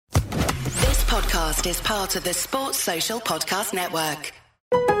podcast is part of the Sports Social Podcast Network.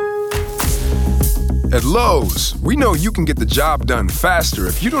 At Lowe's, we know you can get the job done faster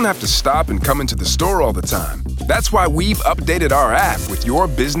if you don't have to stop and come into the store all the time. That's why we've updated our app with your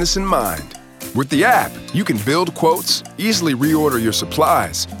business in mind. With the app, you can build quotes, easily reorder your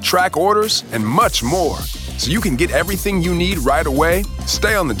supplies, track orders, and much more. So you can get everything you need right away,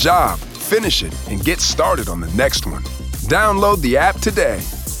 stay on the job, finish it, and get started on the next one. Download the app today,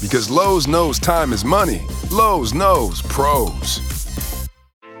 because Lowe's knows time is money. Lowe's knows pros.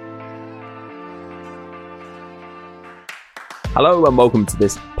 Hello and welcome to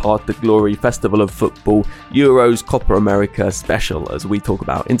this Part the Glory Festival of Football Euros Copa America special as we talk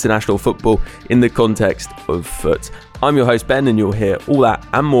about international football in the context of foot. I'm your host Ben and you'll hear all that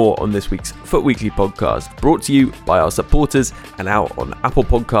and more on this week's Foot Weekly podcast, brought to you by our supporters and out on Apple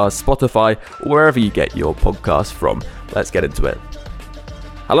Podcasts, Spotify or wherever you get your podcasts from. Let's get into it.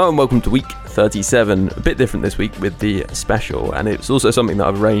 Hello and welcome to week 37, a bit different this week with the special, and it's also something that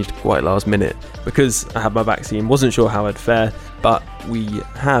I've arranged quite last minute because I had my vaccine, wasn't sure how I'd fare, but we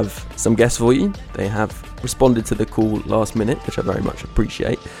have some guests for you. They have responded to the call last minute, which I very much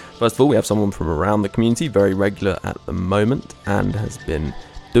appreciate. First of all, we have someone from around the community, very regular at the moment, and has been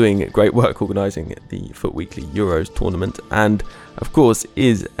doing great work organising the Foot Weekly Euros tournament, and of course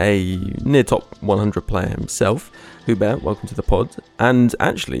is a near top 100 player himself. Hubert, welcome to the pod. And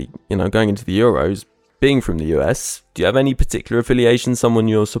actually, going into the Euros, being from the US, do you have any particular affiliation, someone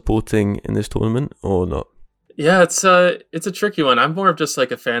you're supporting in this tournament or not? Yeah, it's a tricky one. I'm more of just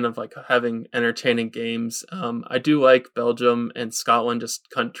like a fan of like having entertaining games. I do like Belgium and Scotland, just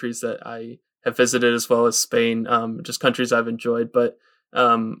countries that I have visited, as well as Spain, just countries I've enjoyed. But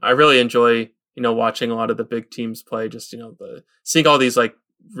I really enjoy, watching a lot of the big teams play, just, seeing all these like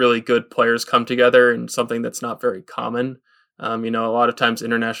really good players come together and something that's not very common. A lot of times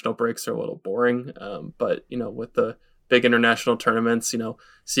international breaks are a little boring, but with the big international tournaments,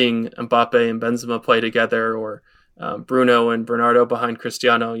 seeing Mbappe and Benzema play together, or Bruno and Bernardo behind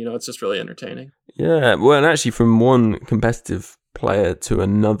Cristiano, it's just really entertaining. Yeah, well, and actually from one competitive player to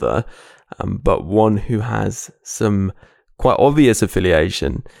another, but one who has some quite obvious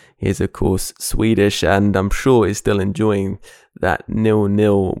affiliation. He is, of course, Swedish, and I'm sure is still enjoying that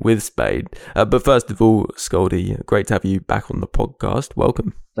 0-0 with Spain. But first of all, Skoldy, great to have you back on the podcast.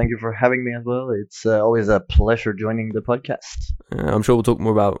 Welcome. Thank you for having me as well. It's always a pleasure joining the podcast. I'm sure we'll talk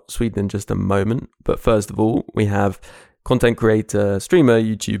more about Sweden in just a moment. But first of all, we have content creator, streamer,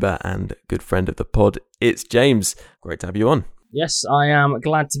 YouTuber, and good friend of the pod. It's James. Great to have you on. Yes, I am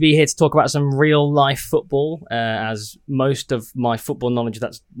glad to be here to talk about some real-life football, as most of my football knowledge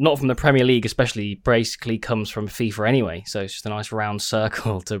that's not from the Premier League especially basically comes from FIFA anyway, so it's just a nice round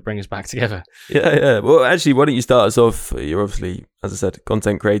circle to bring us back together. Yeah. Well, actually, why don't you start us off? You're obviously, as I said,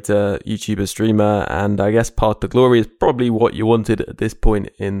 content creator, YouTuber, streamer, and I guess Part the Glory is probably what you wanted at this point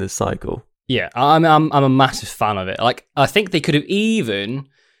in the cycle. Yeah, I'm a massive fan of it. Like, I think they could have even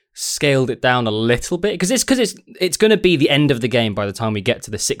scaled it down a little bit because it's going to be the end of the game by the time we get to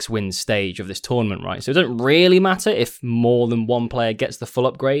the 6-win stage of this tournament, right? So it doesn't really matter if more than one player gets the full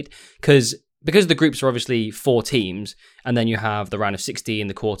upgrade because the groups are obviously 4 teams, and then you have the round of 16,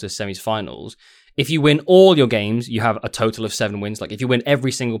 the quarters, semis, finals. If you win all your games, you have a total of 7 wins. Like if you win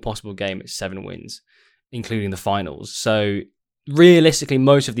every single possible game, it's 7 wins, including the finals. So realistically,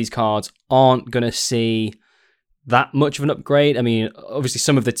 most of these cards aren't going to see that much of an upgrade. I mean, obviously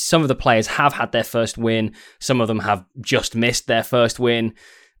some of the players have had their first win. Some of them have just missed their first win.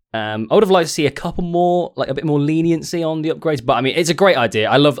 I would have liked to see a couple more, like a bit more leniency on the upgrades. But I mean, it's a great idea.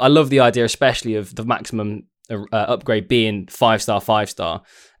 I love the idea, especially of the maximum upgrade being 5-star, 5-star.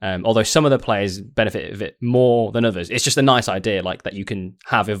 Although some of the players benefit of it more than others. It's just a nice idea, like that you can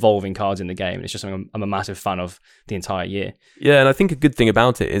have evolving cards in the game. It's just something I'm a massive fan of the entire year. Yeah, and I think a good thing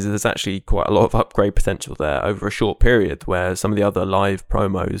about it is there's actually quite a lot of upgrade potential there over a short period, where some of the other live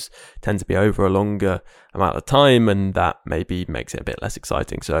promos tend to be over a longer amount of time, and that maybe makes it a bit less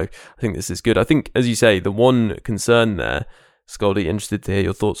exciting. So I think this is good. I think, as you say, the one concern there, Skoldy, interested to hear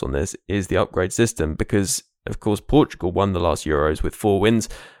your thoughts on this, is the upgrade system, because of course, Portugal won the last Euros with 4 wins.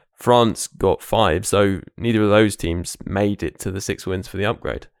 France got 5, so neither of those teams made it to the 6 wins for the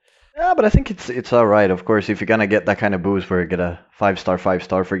upgrade. Yeah, but I think it's all right. Of course, if you're gonna get that kind of boost where you get a 5-star,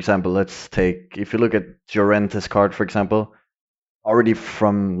 5-star, for example, if you look at Llorente's card, for example, already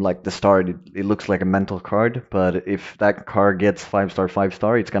from like the start, it looks like a mental card. But if that card gets 5-star,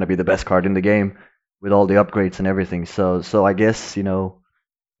 5-star, it's gonna be the best card in the game with all the upgrades and everything. So I guess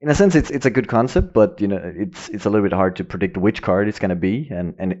in a sense, it's a good concept, but it's a little bit hard to predict which card it's gonna be,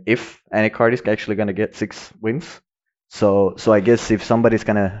 and if any card is actually gonna get 6 wins. So I guess if somebody's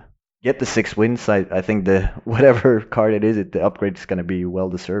gonna get the 6 wins, I think the whatever card it is, the upgrade is going to be well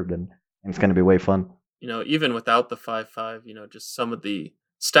deserved, and it's going to be way fun. Even without the 5/5, just some of the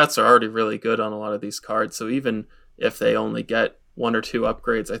stats are already really good on a lot of these cards. So even if they only get 1 or 2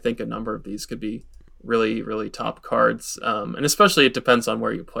 upgrades, I think a number of these could be really, really top cards. And especially it depends on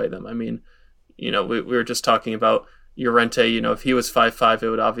where you play them. I mean, we were just talking about Llorente. If he was 5/5, it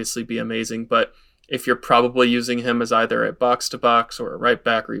would obviously be amazing. But if you're probably using him as either a box-to-box or a right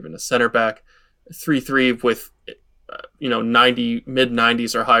back or even a center back, 3/3 with 90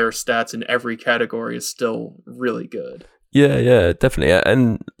 mid-90s or higher stats in every category is still really good. Yeah, definitely.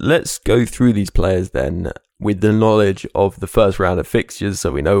 And let's go through these players then with the knowledge of the first round of fixtures,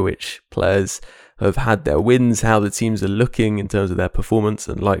 so we know which players have had their wins, how the teams are looking in terms of their performance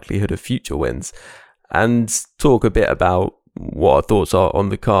and likelihood of future wins, and talk a bit about what our thoughts are on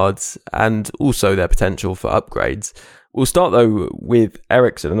the cards and also their potential for upgrades. We'll start though with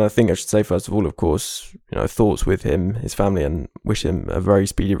Eriksen, and I think I should say first of all, of course, thoughts with him, his family, and wish him a very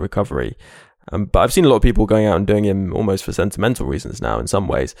speedy recovery. But I've seen a lot of people going out and doing him almost for sentimental reasons now in some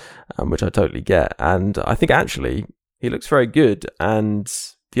ways, which I totally get. And I think actually he looks very good, and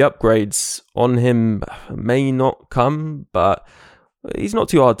the upgrades on him may not come, but he's not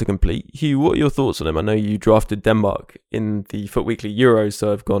too hard to complete. Hugh, what are your thoughts on him? I know you drafted Denmark in the Foot Weekly Euros,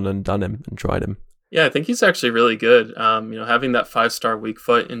 so I've gone and done him and tried him. Yeah, I think he's actually really good. Having that 5-star weak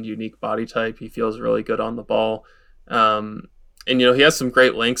foot and unique body type, he feels really good on the ball. And he has some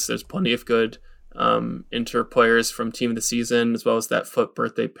great links. There's plenty of good Inter players from Team of the Season, as well as that Foot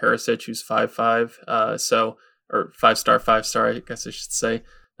birthday Perisic, who's 5/5. Or 5-star, I guess I should say.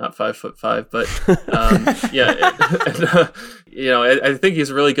 Not 5'5", but I think he's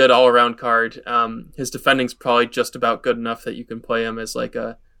a really good all-around card. His defending's probably just about good enough that you can play him as like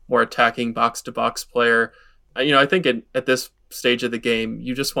a more attacking box-to-box player. I think at this stage of the game,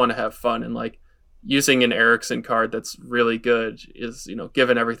 you just want to have fun, and like using an Eriksen card that's really good is,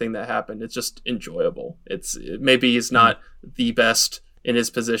 given everything that happened, it's just enjoyable. Maybe he's not the best in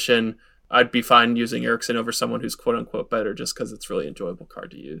his position. I'd be fine using Eriksen over someone who's quote-unquote better just because it's a really enjoyable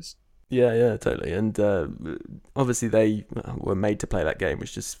card to use. Yeah, totally. And obviously they were made to play that game,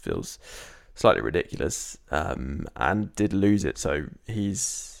 which just feels slightly ridiculous, and did lose it. So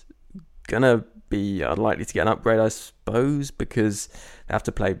he's going to be unlikely to get an upgrade, I suppose, because they have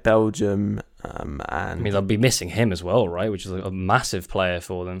to play Belgium. And they'll be missing him as well, right? Which is a massive player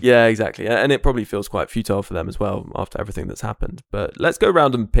for them. Yeah, exactly. And it probably feels quite futile for them as well after everything that's happened. But let's go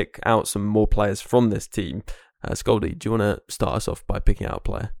around and pick out some more players from this team. Scaldy, do you want to start us off by picking out a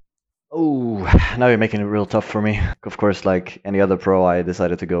player? Oh, now you're making it real tough for me. Of course, like any other pro, I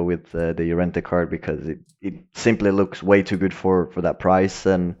decided to go with the Llorente card because it simply looks way too good for that price,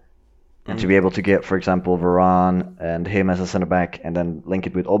 and to be able to get, for example, Varane and him as a center back and then link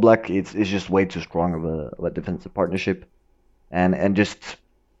it with Oblak, it's just way too strong of a defensive partnership. And just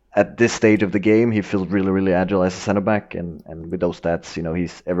at this stage of the game, he feels really, really agile as a center back, and with those stats,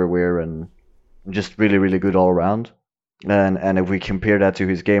 he's everywhere and just really, really good all around. And if we compare that to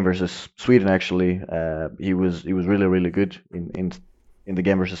his game versus Sweden, actually, he was really, really good in the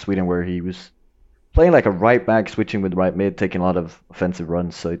game versus Sweden, where he was playing like a right back, switching with right mid, taking a lot of offensive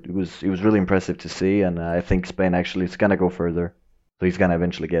runs. So it was really impressive to see, and I think Spain actually is gonna go further. So he's gonna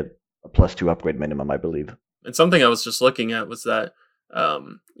eventually get a +2 upgrade minimum, I believe. And something I was just looking at was that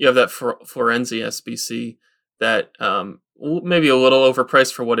you have that Florenzi SBC that maybe a little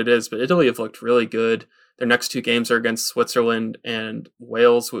overpriced for what it is, but Italy have looked really good. Their next 2 games are against Switzerland and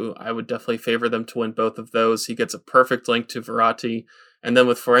Wales, who I would definitely favor them to win both of those. He gets a perfect link to Verratti. And then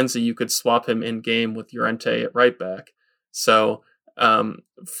with Florenzi, you could swap him in-game with Llorente at right back. So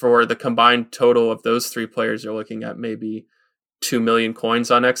for the combined total of those 3 players, you're looking at maybe 2 million coins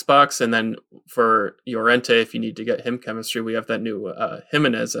on Xbox. And then for Llorente, if you need to get him chemistry, we have that new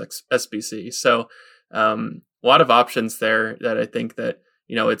Jimenez SBC. So a lot of options there that I think that,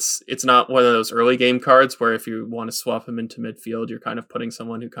 it's not one of those early game cards where if you want to swap him into midfield, you're kind of putting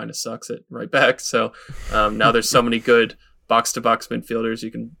someone who kind of sucks at right back. So now there's so many good box-to-box midfielders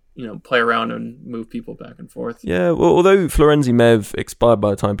you can play around and move people back and forth. Yeah, well, although Florenzi may have expired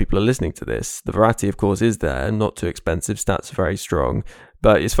by the time people are listening to this, the Verratti, of course, is there, not too expensive, stats are very strong.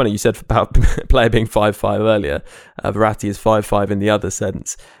 But it's funny, you said about player being 5'5" earlier. Verratti is 5'5" in the other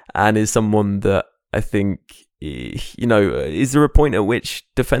sense, and is someone that I think, is there a point at which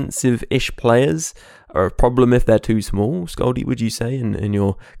defensive-ish players are a problem if they're too small? Scaldy, would you say, in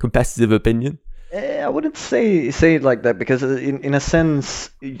your competitive opinion? I wouldn't say it like that, because in a sense,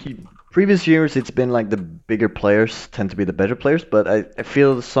 previous years it's been like the bigger players tend to be the better players, but I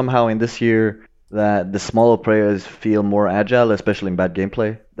feel somehow in this year that the smaller players feel more agile, especially in bad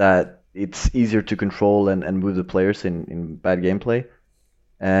gameplay. That it's easier to control and move the players in bad gameplay.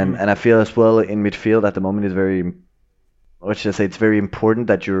 And I feel as well in midfield at the moment is very, what should I say, it's very important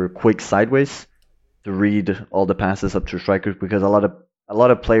that you're quick sideways to read all the passes up to strikers, because a lot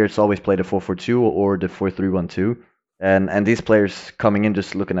of players always play the 4-4-2 or the 4-3-1-2. And these players coming in,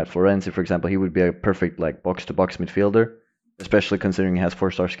 just looking at Florenzi, for example, he would be a perfect like box-to-box midfielder, especially considering he has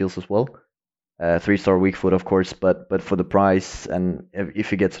 4-star skills as well. 3-star weak foot, of course, but for the price, and if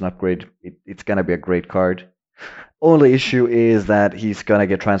he gets an upgrade, it's gonna be a great card. Only issue is that he's gonna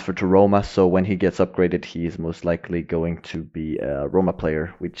get transferred to Roma, so when he gets upgraded, he is most likely going to be a Roma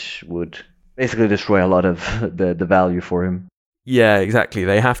player, which would basically destroy a lot of the value for him. Yeah, exactly.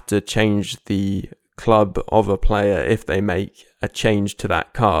 They have to change the club of a player if they make a change to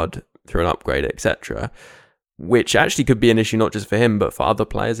that card through an upgrade, etc., which actually could be an issue not just for him, but for other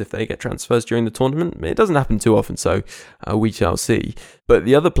players if they get transfers during the tournament. It doesn't happen too often, so we shall see. But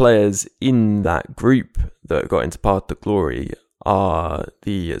the other players in that group that got into Path to Glory are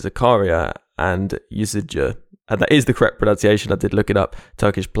the Zakaria and Yusija. And that is the correct pronunciation. I did look it up.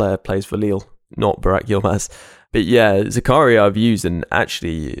 Turkish player, plays for Lille, not Burak Yilmaz. But yeah, Zakaria I've used, and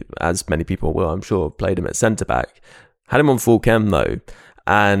actually, as many people will, I'm sure, played him at centre-back. Had him on full chem, though,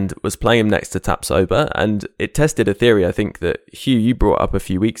 and was playing him next to Tapsoba, and it tested a theory I think that Hugh, you brought up a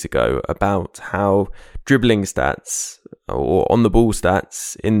few weeks ago about how dribbling stats or on the ball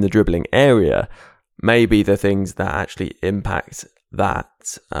stats in the dribbling area may be the things that actually impact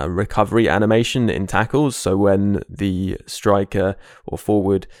that recovery animation in tackles. So when the striker or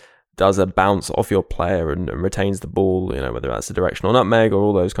forward does a bounce off your player and retains the ball, whether that's a directional nutmeg or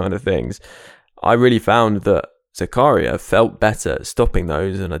all those kind of things, I really found that Zakaria felt better at stopping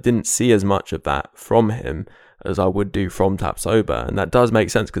those, and I didn't see as much of that from him as I would do from Tapsoba. And that does make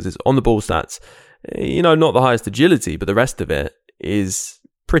sense because it's on the ball stats, not the highest agility, but the rest of it is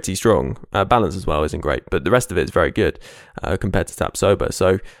pretty strong. Balance as well isn't great, but the rest of it is very good compared to Tapsoba.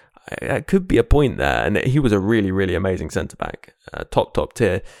 So it could be a point there. And he was a really, really amazing centre-back, top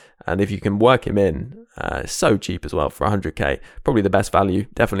tier. And if you can work him in, so cheap as well for 100k, probably the best value,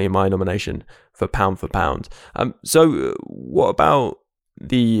 definitely in my nomination for pound. So what about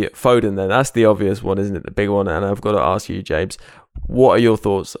the Foden then? That's the obvious one, isn't it? The big one. And I've got to ask you, James, what are your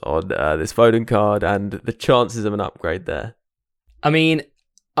thoughts on this Foden card and the chances of an upgrade there? I mean,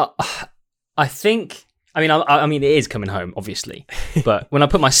 I think it is coming home, obviously. But when I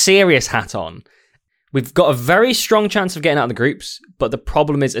put my serious hat on, we've got a very strong chance of getting out of the groups, but the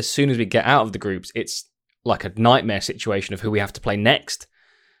problem is as soon as we get out of the groups, it's like a nightmare situation of who we have to play next.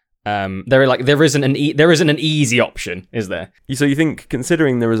 There isn't an easy option, is there? So you think,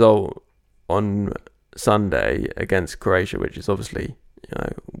 considering the result on Sunday against Croatia, which is obviously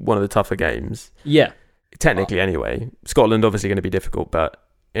one of the tougher games, yeah, technically anyway, Scotland obviously going to be difficult, but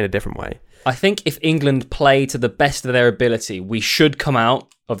in a different way. I think if England play to the best of their ability, we should come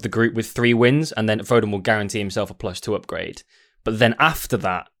out of the group with 3 wins, and then Foden will guarantee himself a +2 upgrade. But then after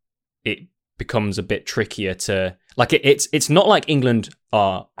that, it becomes a bit trickier to it's not like England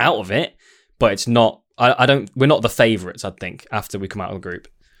are out of it, but it's not. We're not the favourites, I think, after we come out of the group.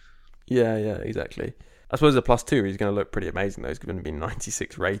 Yeah, exactly. I suppose a +2, he's going to look pretty amazing though. He's going to be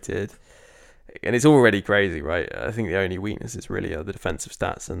 96 rated. And it's already crazy, right? I think the only weakness is really the defensive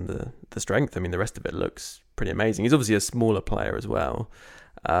stats and the strength. I mean, the rest of it looks pretty amazing. He's obviously a smaller player as well.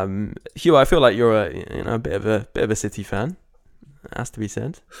 Hugh, I feel like you're a bit of a City fan. It has to be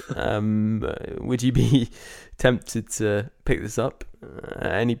said. Would you be tempted to pick this up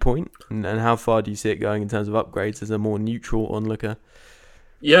at any point? And how far do you see it going in terms of upgrades as a more neutral onlooker?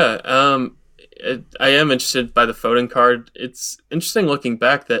 Yeah, I am interested by the Foden card. It's interesting looking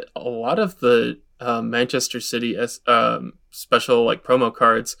back that a lot of the Manchester City special promo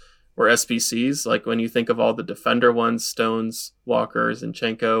cards were SBCs. Like when you think of all the defender ones, Stones, Walker,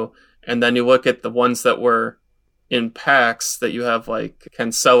 Zinchenko, and then you look at the ones that were in packs that you have like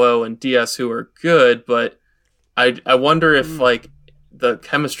Cancelo and Diaz who are good, but I wonder if the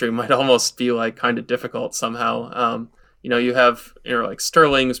chemistry might almost be kind of difficult somehow. You have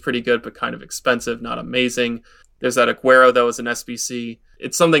Sterling is pretty good, but kind of expensive, not amazing. There's that Aguero that was an SBC.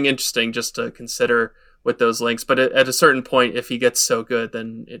 It's something interesting just to consider with those links. But at a certain point, if he gets so good,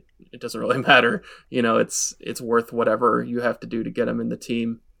 then it doesn't really matter. It's worth whatever you have to do to get him in the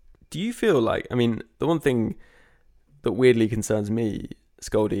team. Do you feel the one thing that weirdly concerns me,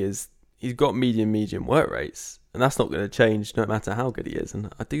 Scaldy, is he's got medium work rates, and that's not going to change no matter how good he is.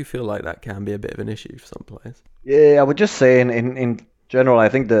 And I do feel like that can be a bit of an issue for some players. Yeah, I would just say in general, I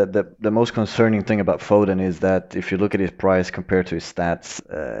think the most concerning thing about Foden is that if you look at his price compared to his stats,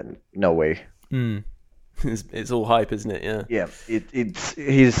 no way. It's all hype, isn't it? Yeah. Yeah,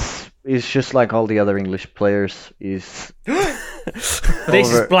 he's just like all the other English players. He's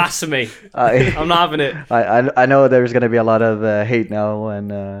This is blasphemy. I'm not having it. I know there's gonna be a lot of hate now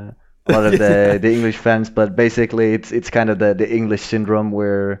and a lot of the English fans, but basically it's kind of the English syndrome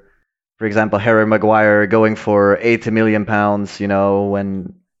where, for example, Harry Maguire going for £80 million,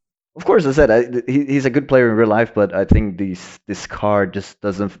 when, of course, I said he's a good player in real life, but I think this card just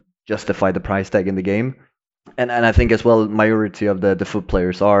doesn't justify the price tag in the game. And I think as well, majority of the foot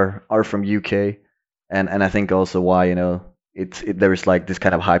players are from UK, and I think also why there is like this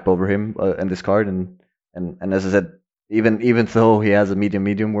kind of hype over him and this card, and as I said, even though he has a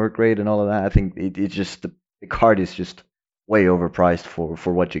medium work rate and all of that, I think it's just the card is just way overpriced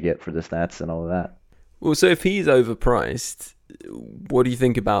for what you get for the stats and all of that. Well, so if he's overpriced, what do you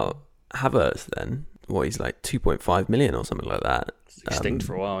think about Havertz then? Well, he's like 2.5 million or something like that. Extinct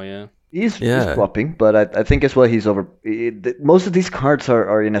for a while, yeah. He's dropping, but I think as well he's most of these cards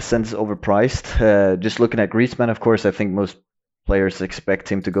are in a sense overpriced. Just looking at Griezmann, of course, I think most players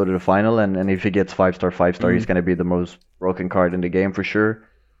expect him to go to the final, and if he gets 5-star, he's going to be the most broken card in the game for sure.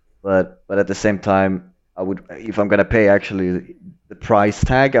 But at the same time, I would, if I'm going to pay actually the price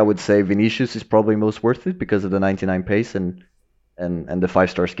tag, I would say Vinicius is probably most worth it because of the 99 pace and the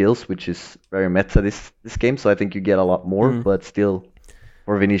 5-star skills, which is very meta this game. So I think you get a lot more, but still.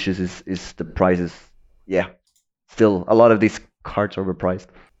 For Vinicius is the prices, still a lot of these cards are overpriced.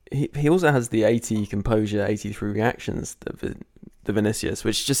 He also has the 80 composure, 83 reactions, the Vinicius,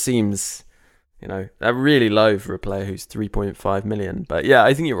 which just seems, really low for a player who's 3.5 million. But yeah,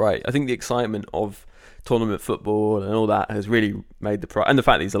 I think you're right. I think the excitement of tournament football and all that has really made the price, and the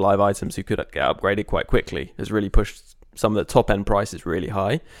fact that these are live items who could get upgraded quite quickly has really pushed some of the top end prices really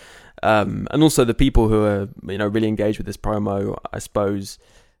high. And also the people who are, really engaged with this promo, I suppose,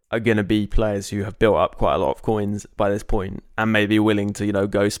 are going to be players who have built up quite a lot of coins by this point and may be willing to,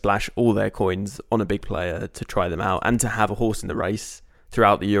 go splash all their coins on a big player to try them out and to have a horse in the race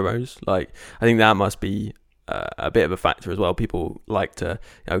throughout the Euros. Like, I think that must be a bit of a factor as well. People like to,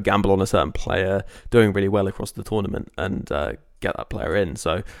 gamble on a certain player doing really well across the tournament and get that player in.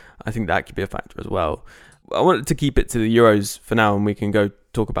 So I think that could be a factor as well. I wanted to keep it to the Euros for now, and we can go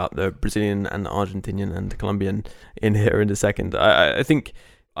talk about the Brazilian and Argentinian and Colombian in here in a second. I think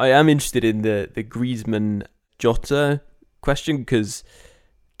I am interested in the Griezmann Jota question, because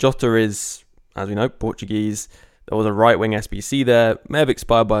Jota is, as we know, Portuguese. There was a right-wing SBC there. May have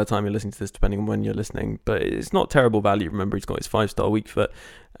expired by the time you're listening to this, depending on when you're listening, but it's not terrible value. Remember, he's got his 5-star weak foot,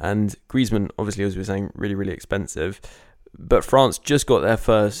 and Griezmann, obviously, as we were saying, really, really expensive. But France just got their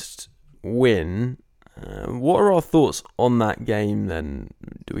first win. What are our thoughts on that game then,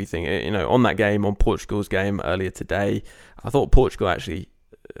 do we think? On that game, on Portugal's game earlier today, I thought Portugal actually,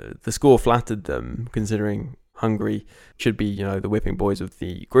 the score flattered them, considering Hungary should be, the whipping boys of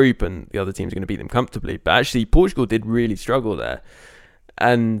the group and the other teams are going to beat them comfortably. But actually, Portugal did really struggle there.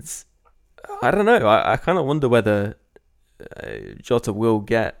 And I don't know, I kind of wonder whether Jota will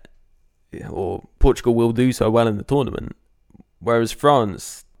get, or Portugal will do so well in the tournament. Whereas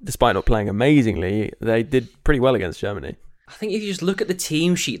France, despite not playing amazingly, they did pretty well against Germany. I think if you just look at the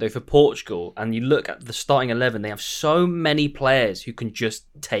team sheet, though, for Portugal, and you look at the starting 11, they have so many players who can just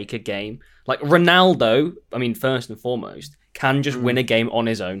take a game. Like Ronaldo, first and foremost, can just win a game on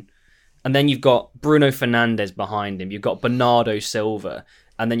his own. And then you've got Bruno Fernandes behind him. You've got Bernardo Silva.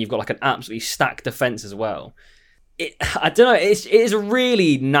 And then you've got like an absolutely stacked defence as well. I don't know, it is a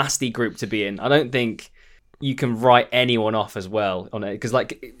really nasty group to be in. I don't think you can write anyone off as well on it, because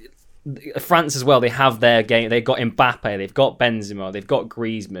France as well, they have their game. They've got Mbappe, they've got Benzema, they've got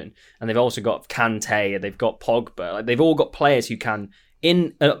Griezmann, and they've also got Kante, they've got Pogba. They've all got players who can,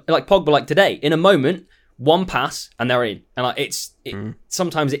 like Pogba, like today, in a moment, one pass and they're in. And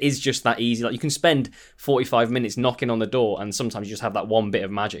sometimes it is just that easy. Like you can spend 45 minutes knocking on the door, and sometimes you just have that one bit of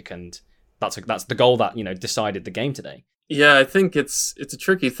magic, and that's the goal that decided the game today. Yeah, I think it's a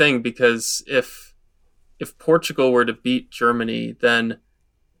tricky thing, because if Portugal were to beat Germany, then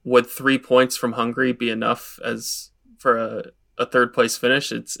would 3 points from Hungary be enough as for a third place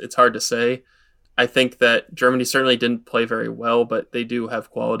finish? It's hard to say. I think that Germany certainly didn't play very well, but they do have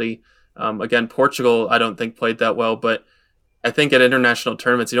quality. Again, Portugal, I don't think played that well, but I think at international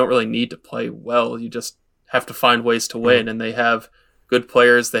tournaments, you don't really need to play well. You just have to find ways to win, and they have good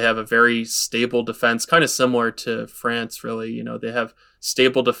players. They have a very stable defense, kind of similar to France, really. They have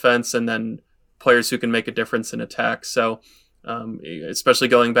stable defense and then players who can make a difference in attack. So especially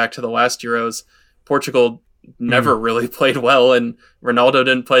going back to the last Euros, Portugal never really played well, and Ronaldo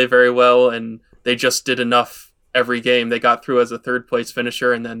didn't play very well, and they just did enough every game. They got through as a third place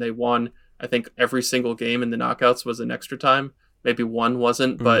finisher, and then they won I think every single game in the knockouts was in extra time. Maybe one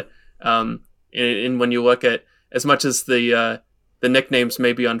wasn't, but and when you look at, as much as the nicknames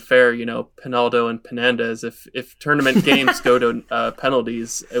may be unfair, Pinaldo and Penandez, if tournament games go to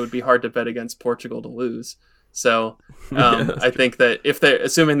penalties, it would be hard to bet against Portugal to lose. So I think that if they're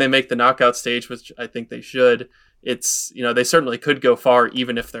assuming they make the knockout stage, which I think they should, it's, they certainly could go far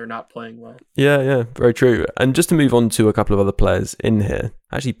even if they're not playing well. Yeah, very true. And just to move on to a couple of other players in here,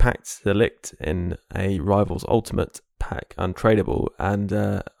 I actually packed the Ligt in a Rivals Ultimate pack, untradeable, and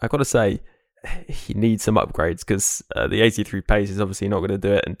I got to say, he needs some upgrades because the 83 pace is obviously not going to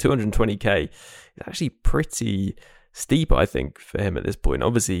do it, and 220k is actually pretty steep, I think, for him at this point.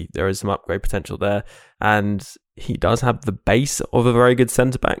 Obviously, there is some upgrade potential there, and he does have the base of a very good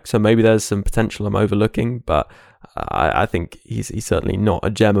centre-back, so maybe there's some potential I'm overlooking, but I think he's certainly not a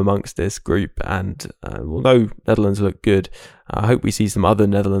gem amongst this group, and although Netherlands look good, I hope we see some other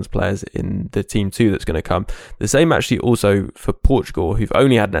Netherlands players in the team too that's going to come. The same actually also for Portugal, who've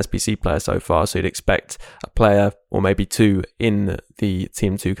only had an SPC player so far, so you'd expect a player or maybe two in the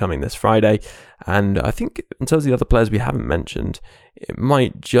team two coming this Friday. And I think in terms of the other players we haven't mentioned, it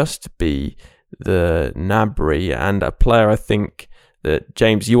might just be the Gnabry, and a player I think that,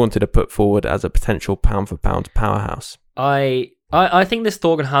 James, you wanted to put forward as a potential pound-for-pound powerhouse. I think this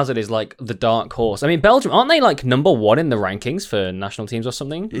Thorgan Hazard is like the dark horse. I mean, Belgium, aren't they like number one in the rankings for national teams or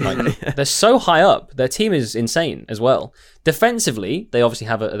something? Like, they're so high up. Their team is insane as well. Defensively, they obviously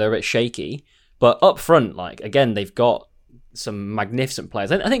they're a bit shaky, but up front, like, again, they've got some magnificent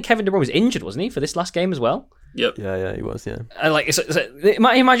players. I think Kevin De Bruyne was injured, wasn't he, for this last game as well? Yep. Yeah, he was, yeah.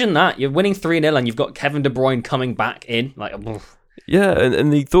 Imagine that. You're winning 3-0 and you've got Kevin De Bruyne coming back in. Like, yeah,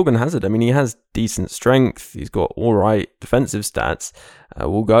 and the Thorgan Hazard, I mean, he has decent strength. He's got all right defensive stats.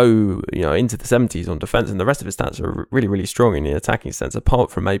 Will go, into the 70s on defense, and the rest of his stats are really, really strong in the attacking sense,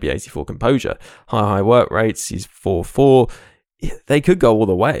 apart from maybe 84 composure. High work rates, he's 4-4. They could go all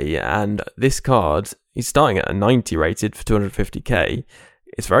the way, and this card, he's starting at a 90 rated for 250k.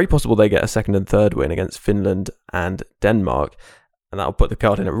 It's very possible they get a second and third win against Finland and Denmark, and that'll put the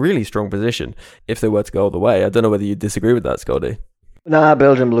card in a really strong position if they were to go all the way. I don't know whether you disagree with that, Scotty. Nah,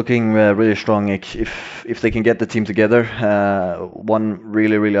 Belgium looking really strong. If they can get the team together, one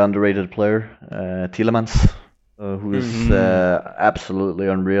really, really underrated player, Tielemans, who is absolutely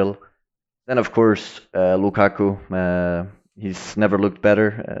unreal. Then, of course, Lukaku. He's never looked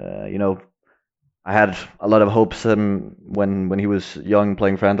better. I had a lot of hopes when he was young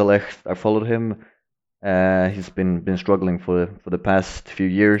playing for Anderlecht. I followed him. He's been struggling for the past few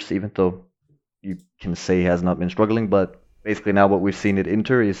years, even though you can say he has not been struggling. But basically now what we've seen at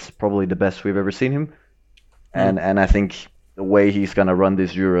Inter is probably the best we've ever seen him. And I think the way he's gonna run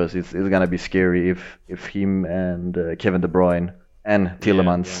these Euros is gonna be scary if him and Kevin De Bruyne and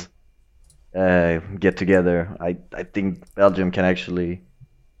Tielemans get together. I think Belgium can actually.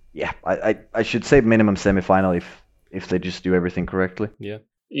 Yeah, I should say minimum semi-final if they just do everything correctly. Yeah,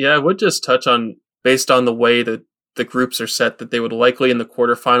 I would just touch on, based on the way that the groups are set, that they would likely in the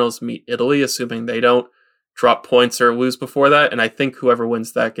quarterfinals meet Italy, assuming they don't drop points or lose before that. And I think whoever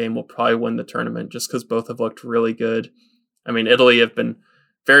wins that game will probably win the tournament, just because both have looked really good. I mean, Italy have been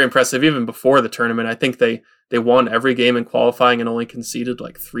very impressive even before the tournament. I think they won every game in qualifying and only conceded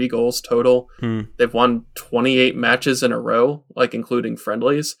like 3 goals total. They've won 28 matches in a row, like including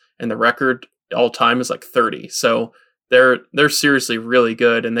friendlies, and the record all time is like 30. So they're seriously really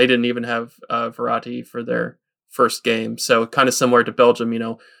good, and they didn't even have Verratti for their first game. So kind of similar to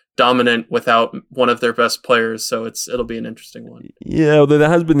Belgium, dominant without one of their best players. So it'll be an interesting one. Yeah, although there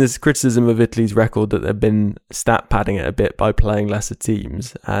has been this criticism of Italy's record that they've been stat padding it a bit by playing lesser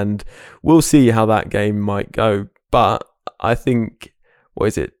teams, and we'll see how that game might go. But I think,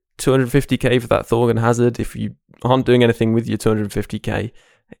 250k for that Thorgan Hazard? If you aren't doing anything with your 250k, it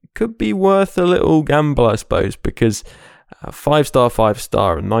could be worth a little gamble, I suppose, because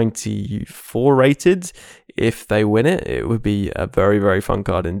 5-star, and 94 rated. If they win it, it would be a very, very fun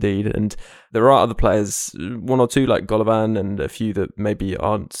card indeed. And there are other players, one or two like Golovin, and a few that maybe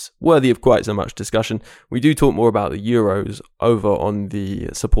aren't worthy of quite so much discussion. We do talk more about the Euros over on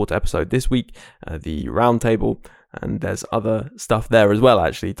the support episode this week, the roundtable, and there's other stuff there as well,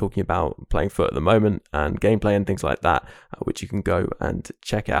 actually, talking about playing foot at the moment and gameplay and things like that, which you can go and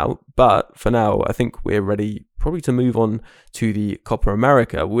check out. But for now, I think we're ready probably to move on to the Copa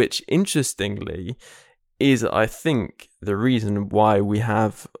America, which interestingly is, I think, the reason why we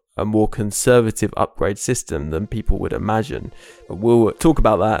have a more conservative upgrade system than people would imagine. But we'll talk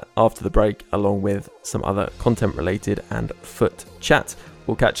about that after the break, along with some other content related and foot chat.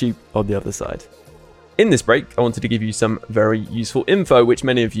 We'll catch you on the other side. In this break, I wanted to give you some very useful info, which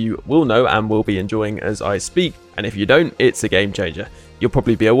many of you will know and will be enjoying as I speak. And if you don't, it's a game changer. You'll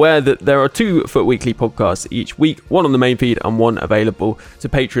probably be aware that there are 2 Foot Weekly podcasts each week, one on the main feed and one available to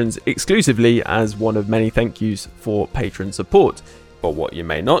patrons exclusively as one of many thank yous for patron support. But what you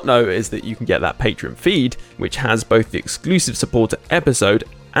may not know is that you can get that patron feed, which has both the exclusive supporter episode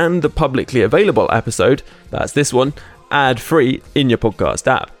and the publicly available episode, that's this one, ad-free in your podcast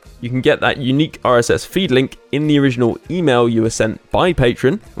app. You can get that unique RSS feed link in the original email you were sent by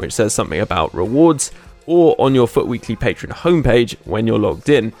Patron, which says something about rewards, or on your Foot Weekly Patron homepage when you're logged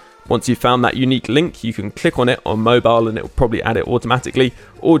in. Once you've found that unique link, you can click on it on mobile and it will probably add it automatically,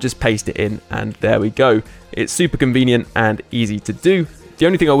 or just paste it in and there we go. It's super convenient and easy to do. The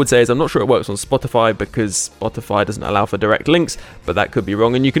only thing I would say is I'm not sure it works on Spotify because Spotify doesn't allow for direct links, but that could be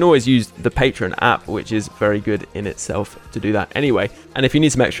wrong. And you can always use the Patreon app, which is very good in itself to do that anyway. And if you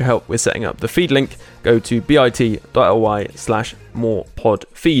need some extra help with setting up the feed link, go to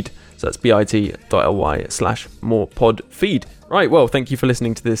bit.ly/morepodfeed. So that's bit.ly/morepodfeed. Right, well, thank you for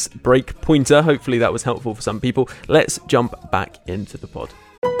listening to this break pointer. Hopefully that was helpful for some people. Let's jump back into the pod.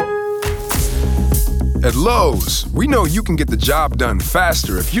 At Lowe's, we know you can get the job done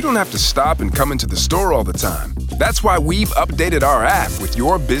faster if you don't have to stop and come into the store all the time. That's why we've updated our app with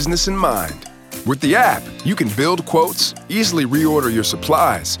your business in mind. With the app, you can build quotes, easily reorder your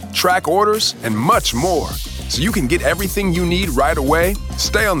supplies, track orders, and much more. So you can get everything you need right away,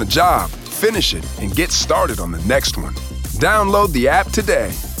 stay on the job, finish it, and get started on the next one. Download the app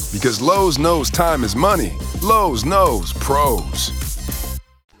today, because Lowe's knows time is money. Lowe's knows pros.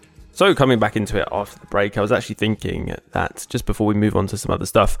 So coming back into it after the break, I was actually thinking that just before we move on to some other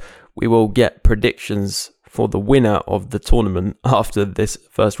stuff, we will get predictions for the winner of the tournament after this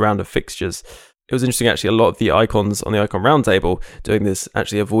first round of fixtures. It was interesting, actually, a lot of the icons on the Icon Roundtable doing this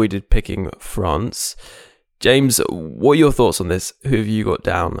actually avoided picking France. James, what are your thoughts on this? Who have you got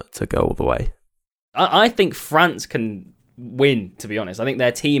down to go all the way? I think France can win, to be honest. I think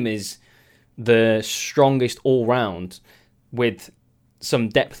their team is the strongest all round with some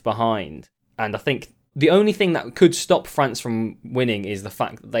depth behind. And I think the only thing that could stop France from winning is the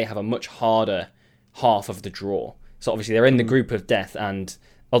fact that they have a much harder half of the draw. So obviously they're in the group of death, and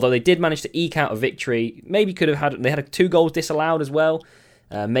although they did manage to eke out a victory, maybe could have had, they had 2 goals disallowed as well.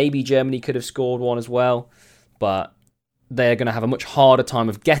 Maybe Germany could have scored one as well, but they're going to have a much harder time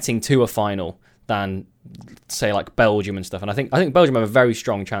of getting to a final than, say, like Belgium and stuff. And I think Belgium have a very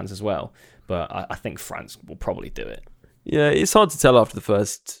strong chance as well, but I think France will probably do it. Yeah, it's hard to tell after the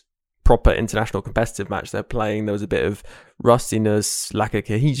first proper international competitive match they're playing. There was a bit of rustiness, lack of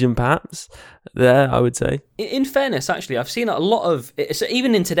cohesion perhaps there, I would say. In fairness, actually, I've seen a lot of, so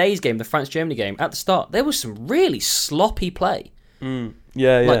even in today's game, the France-Germany game, at the start, there was some really sloppy play.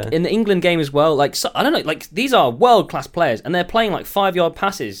 Yeah. Like in the England game as well, like, so, I don't know, like these are world-class players and they're playing like 5-yard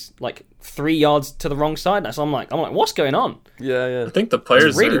passes, like 3 yards to the wrong side. So I'm like, what's going on? Yeah. I think the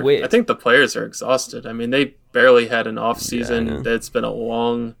players really are weird. I think the players are exhausted. I mean, they barely had an off season. It's been a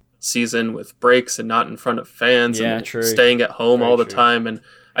long season with breaks and not in front of fans and true. Staying at home Very all the true. time. And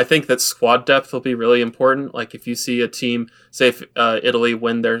I think that squad depth will be really important. Like if you see a team, say if Italy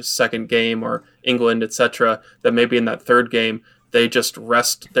win their second game or England, etc., that maybe in that third game they just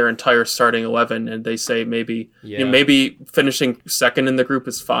rest their entire starting 11 and they say maybe finishing second in the group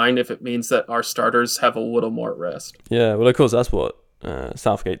is fine if it means that our starters have a little more rest. Yeah, well, of course, that's what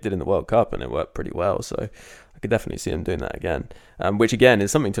Southgate did in the World Cup, and it worked pretty well. So I could definitely see him doing that again, which again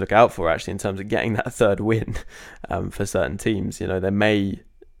is something to look out for actually in terms of getting that third win for certain teams. You know, they may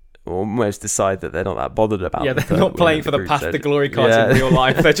almost decide that they're not that bothered about. Yeah, they're not playing for the path to glory cards in real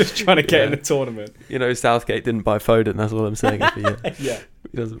life. They're just trying to get in the tournament. You know, Southgate didn't buy Foden. That's all I'm saying. Yeah.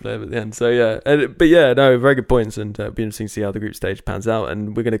 He doesn't play him at the end. So very good points, and it'll be interesting to see how the group stage pans out.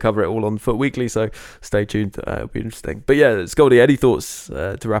 And we're going to cover it all on Foot Weekly, so stay tuned. It'll be interesting. But yeah, Scaldy, any thoughts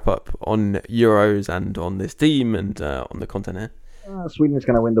to wrap up on Euros and on this team and on the content here? Sweden is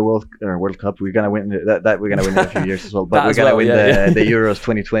going to win the World Cup. We're going to win that. We're going to win in a few years as well. But we're going to win the Euros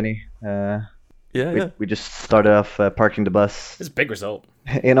 2020. We just started off parking the bus. It's a big result.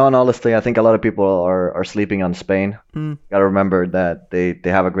 In all honesty, I think a lot of people are sleeping on Spain. Got to remember that they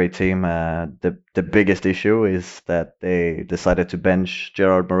have a great team. The biggest issue is that they decided to bench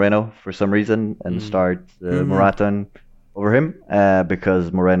Gerard Moreno for some reason and start Morata over him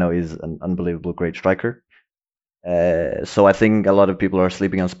because Moreno is an unbelievable great striker. So I think a lot of people are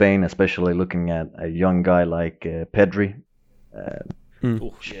sleeping on Spain, especially looking at a young guy like Pedri.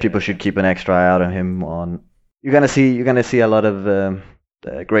 People should keep an extra eye out on him. You're gonna see a lot of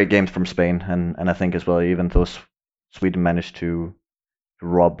great games from Spain, and I think as well, even though Sweden managed to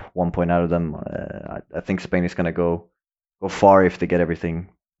rob 1 point out of them. I think Spain is going to go far if they get everything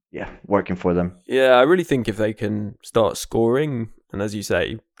working for them. Yeah, I really think if they can start scoring, and as you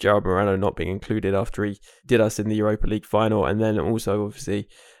say, Gerard Moreno not being included after he did us in the Europa League final, and then also obviously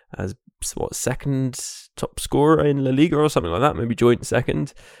as second top scorer in La Liga or something like that, maybe joint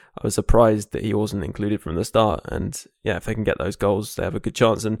second. I was surprised that he wasn't included from the start, and yeah, if they can get those goals, they have a good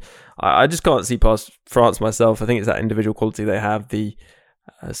chance. And I just can't see past France myself. I think it's that individual quality they have. The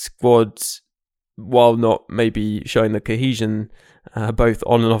squads, while not maybe showing the cohesion both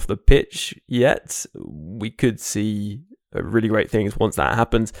on and off the pitch yet, we could see really great things once that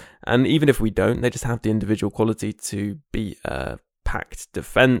happens. And even if we don't, they just have the individual quality to beat a packed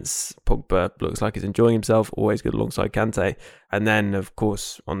defence. Pogba looks like he's enjoying himself, always good alongside Kante. And then, of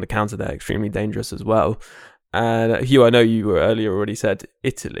course, on the counter, they're extremely dangerous as well. And Hugh, I know you were earlier already said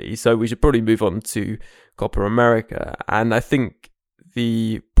Italy, so we should probably move on to Copa America. And I think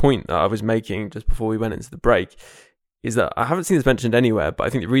the point that I was making just before we went into the break is that I haven't seen this mentioned anywhere, but I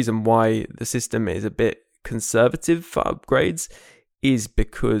think the reason why the system is a bit conservative for upgrades is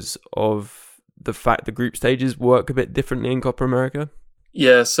because of the fact the group stages work a bit differently in Copa America.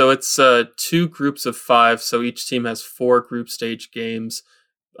 Yeah, so it's 2 groups of 5, so each team has 4 group stage games.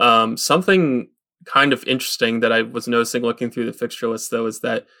 Something kind of interesting that I was noticing looking through the fixture list, though, is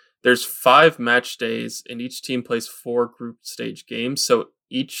that there's 5 match days, and each team plays 4 group stage games. So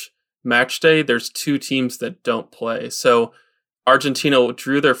each match day, there's 2 teams that don't play. So Argentina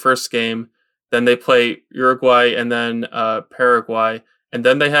drew their first game, then they play Uruguay and then Paraguay, and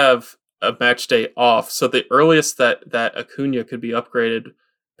then they have a match day off. So the earliest that Acuna could be upgraded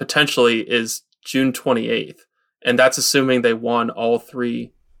potentially is June 28th. And that's assuming they won all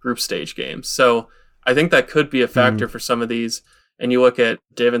 3 group stage games. So I think that could be a factor for some of these. And you look at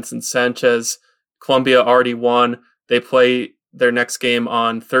Davinson Sanchez, Colombia already won. They play their next game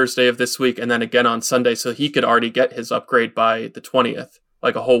on Thursday of this week and then again on Sunday. So he could already get his upgrade by the 20th,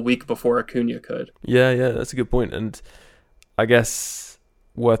 like a whole week before Acuna could. Yeah, that's a good point. And I guess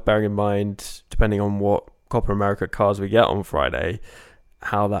worth bearing in mind, depending on what Copa America cards we get on Friday,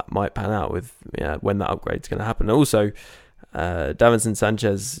 how that might pan out with when that upgrade's going to happen. And also, Davinson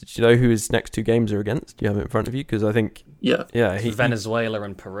Sanchez, do you know who his next 2 games are against? Do you have it in front of you? Because I think Venezuela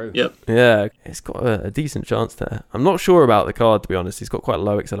and Peru. Yep. Yeah, he's got a decent chance there. I'm not sure about the card, to be honest. He's got quite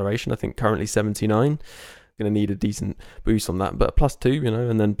low acceleration. I think currently 79. Going to need a decent boost on that, but a +2,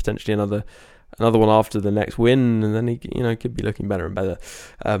 and then potentially another one after the next win, and then he could be looking better and better.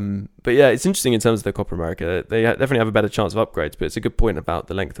 But yeah, it's interesting in terms of the Copa America. They definitely have a better chance of upgrades, but it's a good point about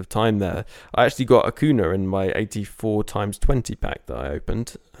the length of time there. I actually got Acuna in my 84x20 pack that I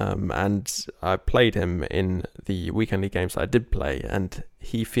opened, and I played him in the weekend league games that I did play, and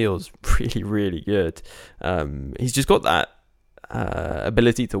he feels really, really good. He's just got that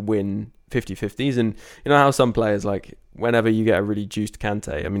ability to win 50-50s, and you know how some players, like whenever you get a really juiced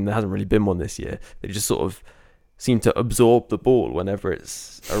Kante, I mean there hasn't really been one this year, they just sort of seem to absorb the ball whenever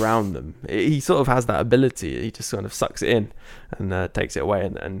it's around them. He sort of has that ability. He just kind of sucks it in and takes it away,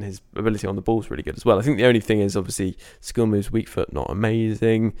 and his ability on the ball is really good as well. I think the only thing is obviously skill moves, weak foot, not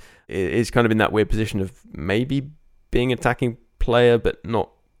amazing. It's kind of in that weird position of maybe being an attacking player but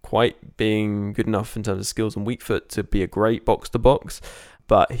not quite being good enough in terms of skills and weak foot to be a great box to box.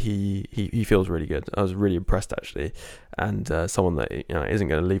 But he feels really good. I was really impressed actually, and someone that isn't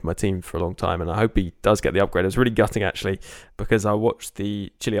going to leave my team for a long time. And I hope he does get the upgrade. It was really gutting actually, because I watched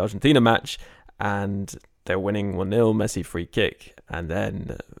the Chile-Argentina match and they were winning 1-0, Messi free kick, and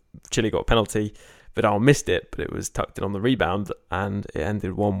then Chile got a penalty. Vidal missed it, but it was tucked in on the rebound, and it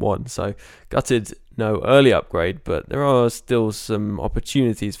ended 1-1. So gutted, no early upgrade, but there are still some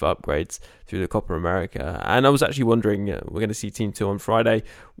opportunities for upgrades through the Copa America. And I was actually wondering, we're going to see Team 2 on Friday,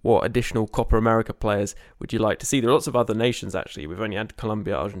 what additional Copa America players would you like to see? There are lots of other nations actually. We've only had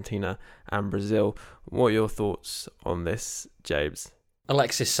Colombia, Argentina, and Brazil. What are your thoughts on this, James?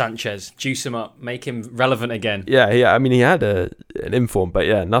 Alexis Sanchez, juice him up, make him relevant again. Yeah. I mean, he had an inform, but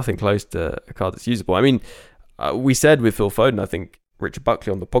yeah, nothing close to a card that's usable. I mean, we said with Phil Foden, I think Richard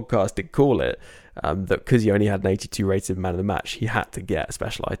Buckley on the podcast did call it, that because he only had an 82 rated man of the match, he had to get a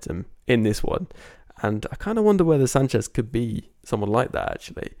special item in this one. And I kind of wonder whether Sanchez could be someone like that,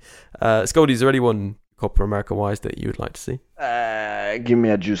 actually. Scotty, is there anyone Copa America-wise that you would like to see? Give me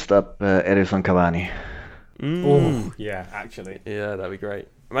a juiced up Edison Cavani. Oh, yeah, actually. Yeah, that'd be great.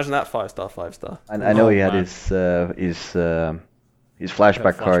 Imagine that 5-star. I know he had his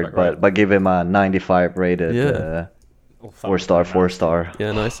flashback card, right? but give him a 95 rated 4-star.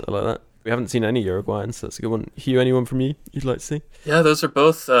 Yeah, nice. I like that. We haven't seen any Uruguayans, so that's a good one. Hugh, anyone from you you'd like to see? Yeah, those are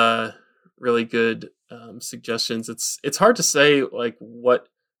both really good suggestions. It's hard to say like what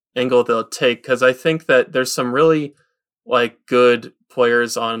angle they'll take, because I think that there's some really like good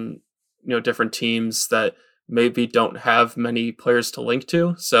players on different teams that maybe don't have many players to link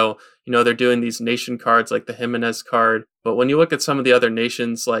to. So they're doing these nation cards like the Jimenez card, but when you look at some of the other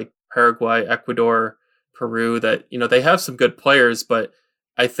nations like Paraguay, Ecuador, Peru, that they have some good players, but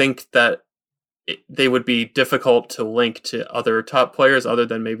I think that they would be difficult to link to other top players other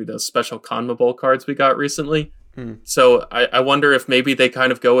than maybe those special CONMEBOL cards we got recently. So I wonder if maybe they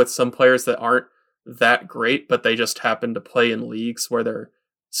kind of go with some players that aren't that great, but they just happen to play in leagues where they're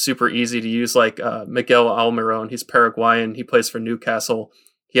super easy to use, like Miguel Almiron. He's Paraguayan. He plays for Newcastle.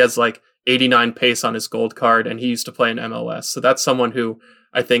 He has like 89 pace on his gold card, and he used to play in MLS. So that's someone who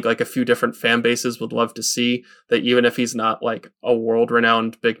I think like a few different fan bases would love to see, that even if he's not like a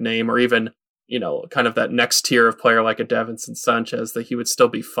world-renowned big name, or even kind of that next tier of player like a Davinson Sanchez, that he would still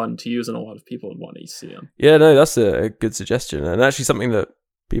be fun to use and a lot of people would want to see him. Yeah, no, that's a good suggestion. And actually something that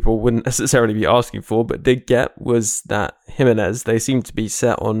people wouldn't necessarily be asking for, but did get, was that Jimenez, they seem to be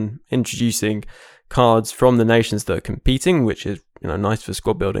set on introducing cards from the nations that are competing, which is nice for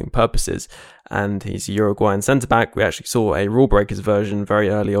squad building purposes. And he's a Uruguayan centre-back. We actually saw a Rule Breakers version very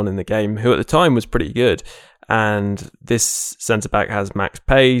early on in the game, who at the time was pretty good. And this centre-back has max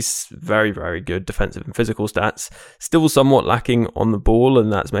pace, very, very good defensive and physical stats. Still somewhat lacking on the ball,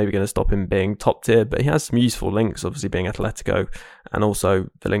 and that's maybe going to stop him being top tier. But he has some useful links, obviously being Atletico, and also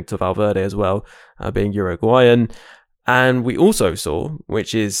the link to Valverde as well, being Uruguayan. And we also saw,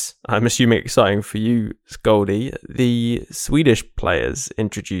 which is, I'm assuming, exciting for you, Skoldy, the Swedish players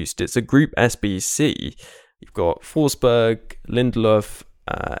introduced. It's a Group SBC. You've got Forsberg, Lindelöf,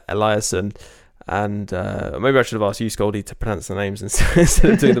 Eliasson, and maybe I should have asked you, Skoldy, to pronounce the names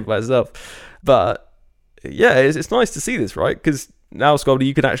instead of doing them myself. But yeah, it's nice to see this, right? Because now, Skoldy,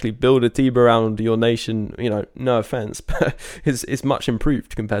 you can actually build a team around your nation. No offense, but it's much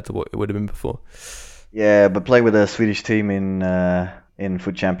improved compared to what it would have been before. Yeah, but playing with a Swedish team in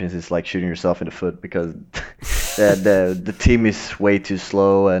Foot Champions is like shooting yourself in the foot, because the team is way too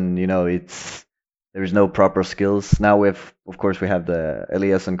slow, and there's no proper skills. Now of course we have the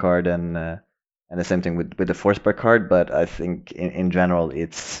Eliasson card and the same thing with the Forsberg card, but I think in general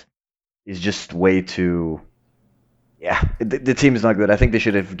it's just way too. Yeah, the team is not good. I think they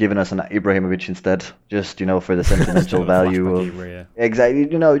should have given us an Ibrahimovic instead, just for the sentimental value of exactly,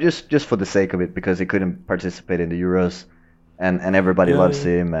 just for the sake of it, because he couldn't participate in the Euros, and everybody loves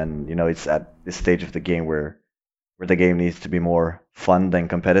him, and it's at this stage of the game where the game needs to be more fun than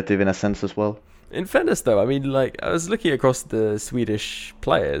competitive in a sense as well. In fairness, though, I mean, like, I was looking across the Swedish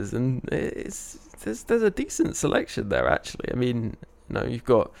players, and there's a decent selection there actually. I mean, you've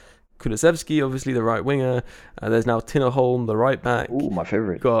got Kulusevski, obviously the right winger. There's now Tinnerholm, the right back. Ooh, my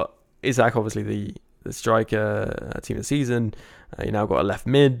favourite. You've got Isaac, obviously the striker, team of the season. You now got a left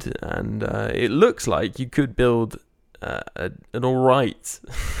mid, and it looks like you could build an all right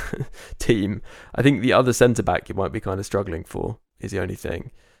team. I think the other centre back you might be kind of struggling for is the only thing.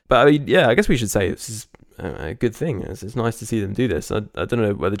 But I mean, yeah, I guess we should say this is a good thing. It's nice to see them do this. I don't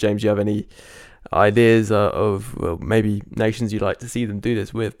know whether, James, you have any ideas of maybe nations you'd like to see them do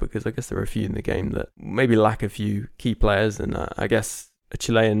this with, because I guess there are a few in the game that maybe lack a few key players, and I guess a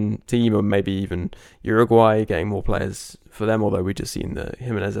Chilean team, or maybe even Uruguay getting more players for them, although we've just seen the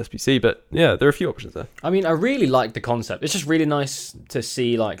Jimenez SBC. But yeah, there are a few options there. I mean, I really like the concept. It's just really nice to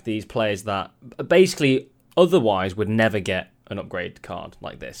see like these players that basically otherwise would never get an upgrade card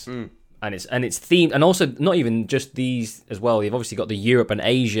like this. And it's themed, and also not even just these as well. You've obviously got the Europe and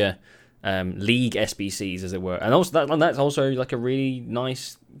Asia league SBCs, as it were, and also that's also like a really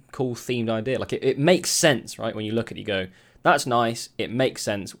nice, cool themed idea. Like it makes sense, right? When you look at it, you go, that's nice, it makes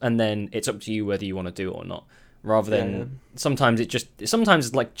sense, and then it's up to you whether you want to do it or not. Rather than sometimes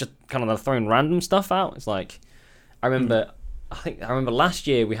it's like just kind of throwing random stuff out. It's like I remember last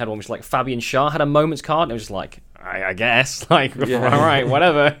year we had one which like Fabian Schär had a moments card, and it was just like, I guess, like, all right,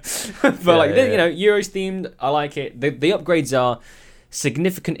 whatever. But Euros themed, I like it. The upgrades are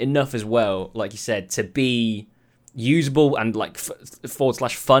significant enough as well, like you said, to be usable and like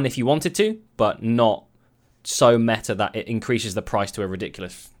 /fun if you wanted to, but not so meta that it increases the price to a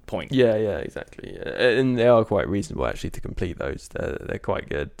ridiculous point. Yeah, exactly. And they are quite reasonable actually to complete those. They're quite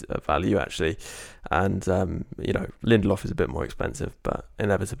good value actually. And Lindelof is a bit more expensive, but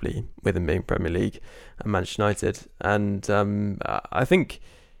inevitably with him being Premier League and Manchester United, and I think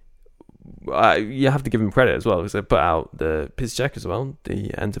you have to give him credit as well, because they put out the PTG as well,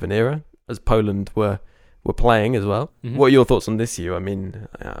 the end of an era, as Poland were playing as well. Mm-hmm. What are your thoughts on this year? I mean,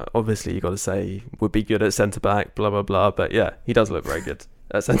 obviously you got to say would be good at centre back, blah blah blah, but yeah, he does look very good.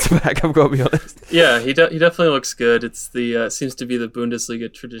 at centre-back, I've got to be honest. Yeah, he definitely looks good. It's the seems to be the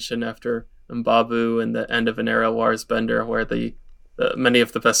Bundesliga tradition after Mbabu and the end of an era, Lars Bender, where many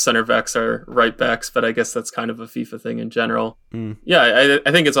of the best center backs are right backs, but I guess that's kind of a FIFA thing in general. Yeah,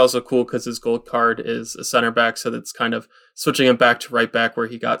 I think it's also cool because his gold card is a center back, so that's kind of switching him back to right back where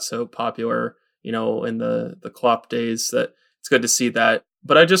he got so popular, in the Klopp days. That it's good to see that.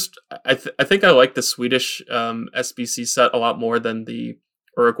 But I think I like the Swedish SBC set a lot more than the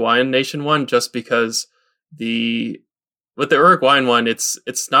Uruguayan nation one, just because with the Uruguayan one, it's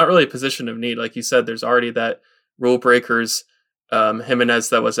not really a position of need. Like you said, there's already that rule breakers Jimenez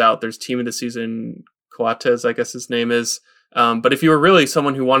that was out. There's team of the season Coates, I guess his name is. But if you were really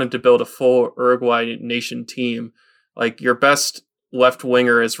someone who wanted to build a full Uruguay nation team, like your best left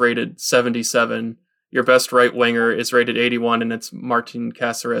winger is rated 77, your best right winger is rated 81, and it's Martin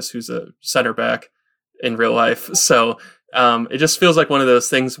Cáceres, who's a center back in real life. So it just feels like one of those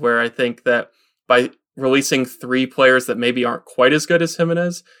things where I think that by releasing 3 players that maybe aren't quite as good as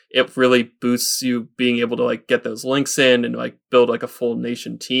Jimenez, it really boosts you being able to like get those links in and like build like a full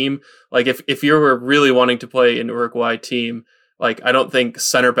nation team. Like if you were really wanting to play an Uruguay team, like I don't think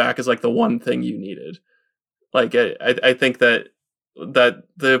center back is like the one thing you needed. Like I think that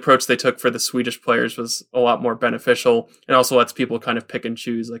the approach they took for the Swedish players was a lot more beneficial, and also lets people kind of pick and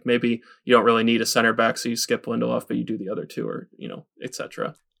choose. Like maybe you don't really need a center back, so you skip Lindelof, but you do the other 2, or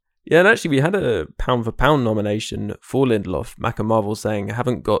etc. Yeah, and actually we had a pound for pound nomination for Lindelof. Mac and Marvel saying I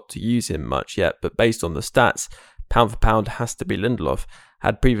haven't got to use him much yet, but based on the stats, pound for pound has to be Lindelof.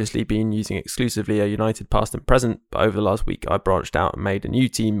 Had previously been using exclusively a United past and present, but over the last week I branched out and made a new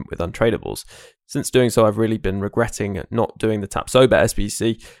team with untradables. Since doing so, I've really been regretting not doing the Tapsoba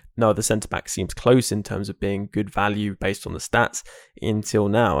SBC. No other centre-back seems close in terms of being good value based on the stats until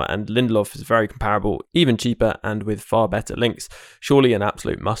now, and Lindelof is very comparable, even cheaper, and with far better links. Surely an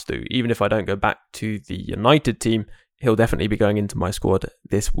absolute must-do. Even if I don't go back to the United team, he'll definitely be going into my squad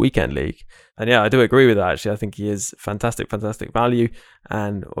this weekend league. And yeah, I do agree with that, actually. I think he is fantastic value.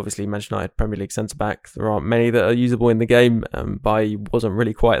 And obviously, Manchester United Premier League centre-back, there aren't many that are usable in the game. Bai wasn't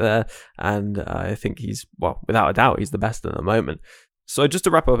really quite there. And I think he's, without a doubt, he's the best at the moment. So just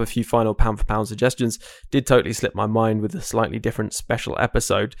to wrap up a few final pound for pound suggestions, did totally slip my mind with a slightly different special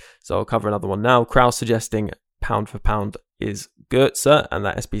episode. So I'll cover another one now. Kraus suggesting pound for pound is Goetze, and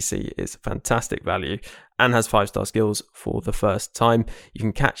that SBC is fantastic value and has 5-star skills for the first time. You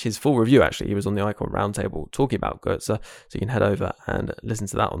can catch his full review, actually. He was on the Icon Roundtable talking about Goetze, so you can head over and listen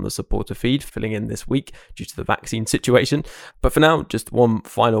to that on the supporter feed, filling in this week due to the vaccine situation. But for now, just one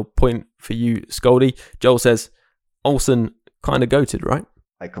final point for you, Scoldy. Joel says, Olsen kind of goated, right?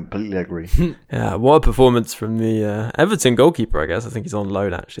 I completely agree. Yeah, what a performance from the Everton goalkeeper, I guess. I think he's on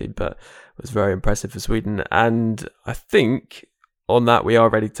loan, actually, but it was very impressive for Sweden. And I think on that, we are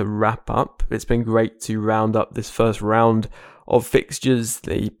ready to wrap up. It's been great to round up this first round of fixtures,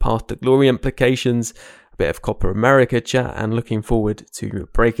 the path to glory implications, a bit of Copa America chat, and looking forward to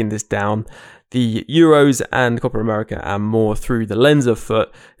breaking this down, the Euros and Copa America and more through the lens of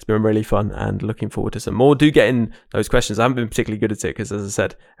foot. It's been really fun and looking forward to some more. Do get in those questions. I haven't been particularly good at it because, as I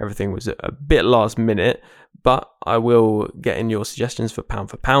said, everything was a bit last minute, but I will get in your suggestions for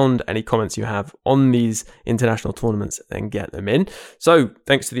pound. Any comments you have on these international tournaments, then get them in. So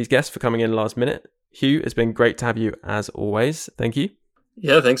thanks to these guests for coming in last minute. Hugh, it's been great to have you as always. Thank you.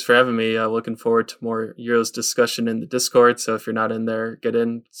 Yeah, thanks for having me. Looking forward to more Euros discussion in the Discord. So if you're not in there, get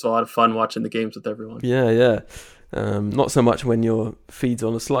in. It's a lot of fun watching the games with everyone. Yeah. Not so much when your feed's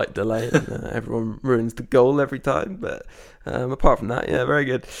on a slight delay and everyone ruins the goal every time. But apart from that, yeah, very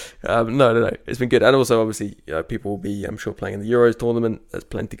good. No, it's been good. And also, obviously, people will be, I'm sure, playing in the Euros tournament. There's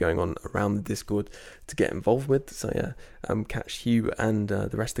plenty going on around the Discord to get involved with. So yeah, catch Hugh and the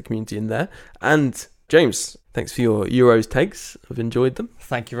rest of the community in there. And James, thanks for your Euros takes. I've enjoyed them.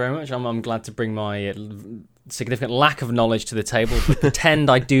 Thank you very much. I'm glad to bring my significant lack of knowledge to the table, but pretend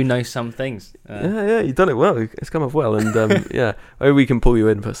I do know some things. Yeah, you've done it well. It's come off well. And yeah, maybe we can pull you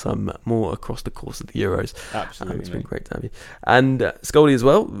in for some more across the course of the Euros. Absolutely. It's been great to have you. And Scoldy as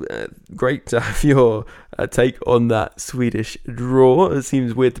well, great to have your take on that Swedish draw. It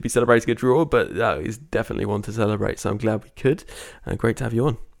seems weird to be celebrating a draw, but that is definitely one to celebrate. So I'm glad we could. Great to have you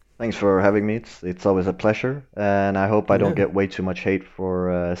on. Thanks for having me. It's always a pleasure, and I hope I don't get way too much hate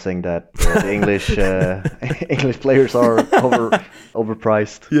for saying that the English English players are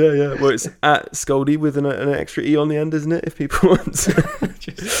overpriced. Yeah. Well, it's at Scoldy with an extra E on the end, isn't it? If people want to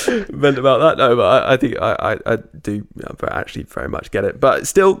just vent about that, no. But I think I do actually very much get it. But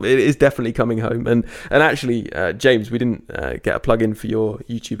still, it is definitely coming home. And actually, James, we didn't get a plug in for your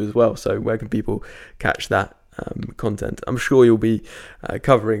YouTube as well. So where can people catch that content. I'm sure you'll be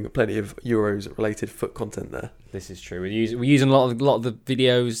covering plenty of Euros related foot content there. This is true. We're using a lot of the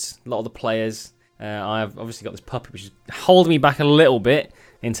videos, a lot of the players. I've obviously got this puppy, which is holding me back a little bit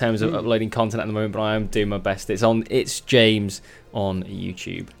in terms of uploading content at the moment, but I am doing my best. It's James on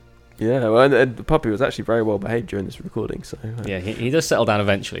YouTube. Yeah, well, and the puppy was actually very well behaved during this recording. So yeah, he does settle down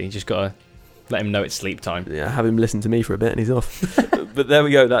eventually. You just got to let him know it's sleep time. Yeah, have him listen to me for a bit and he's off. But there we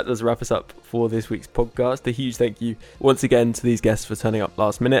go. That does wrap us up for this week's podcast. A huge thank you once again to these guests for turning up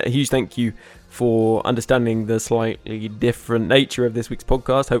last minute. A huge thank you for understanding the slightly different nature of this week's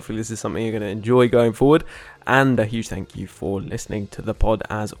podcast. Hopefully this is something you're going to enjoy going forward. And a huge thank you for listening to the pod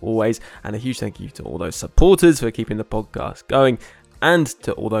as always. And a huge thank you to all those supporters for keeping the podcast going. And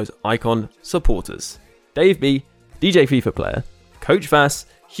to all those Icon supporters. Dave B, DJ FIFA Player, Coach Vass,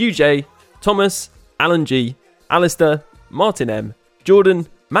 Hugh J, Thomas, Alan G, Alistair, Martin M, Jordan,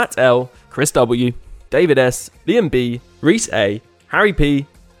 Matt L, Chris W, David S, Liam B, Reese A, Harry P,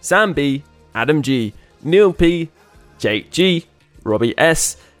 Sam B, Adam G, Neil P, Jake G, Robbie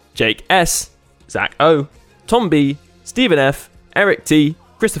S, Jake S, Zach O, Tom B, Stephen F, Eric T,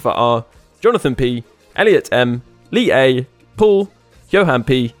 Christopher R, Jonathan P, Elliot M, Lee A, Paul, Johan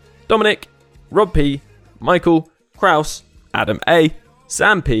P, Dominic, Rob P, Michael, Kraus, Adam A,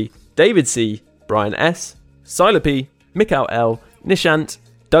 Sam P, David C, Brian S, Siler P, Mikhail L, Nishant,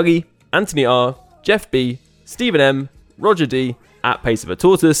 Dougie, Anthony R, Jeff B, Stephen M, Roger D, at Pace of a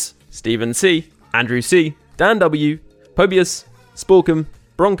Tortoise, Stephen C, Andrew C, Dan W, Pobius, Sporkum,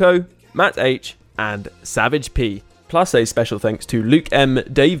 Bronco, Matt H, and Savage P. Plus a special thanks to Luke M,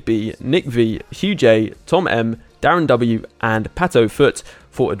 Dave B, Nick V, Hugh J, Tom M, Darren W, and Pato Foot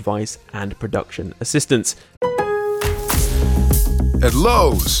for advice and production assistance. At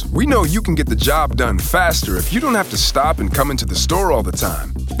Lowe's, we know you can get the job done faster if you don't have to stop and come into the store all the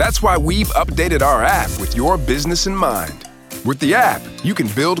time. That's why we've updated our app with your business in mind. With the app, you can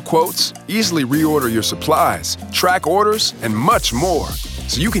build quotes, easily reorder your supplies, track orders, and much more.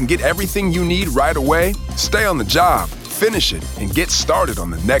 So you can get everything you need right away, stay on the job, finish it, and get started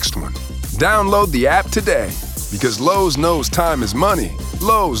on the next one. Download the app today, because Lowe's knows time is money.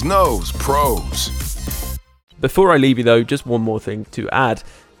 Lowe's knows pros. Before I leave you though, just one more thing to add.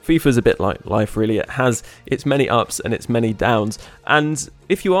 FIFA's a bit like life really. It has its many ups and its many downs. And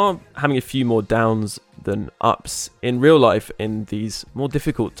if you are having a few more downs than ups in real life in these more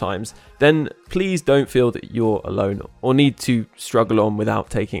difficult times, then please don't feel that you're alone or need to struggle on without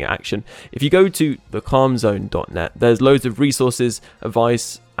taking action. If you go to thecalmzone.net, there's loads of resources,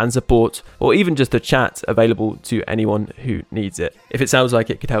 advice and support, or even just a chat available to anyone who needs it. If it sounds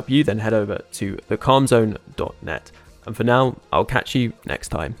like it could help you, then head over to thecalmzone.net. And for now, I'll catch you next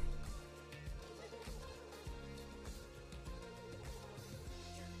time.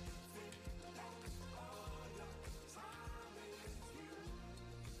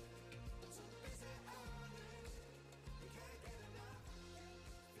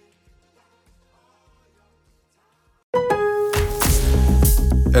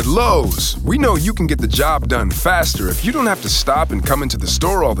 At Lowe's, we know you can get the job done faster if you don't have to stop and come into the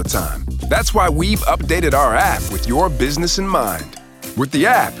store all the time. That's why we've updated our app with your business in mind. With the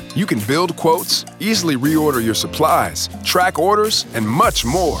app, you can build quotes, easily reorder your supplies, track orders, and much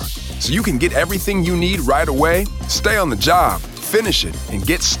more. So you can get everything you need right away, stay on the job, finish it, and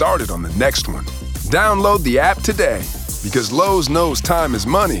get started on the next one. Download the app today, because Lowe's knows time is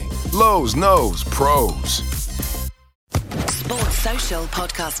money. Lowe's knows pros. Sports Social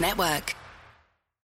Podcast Network.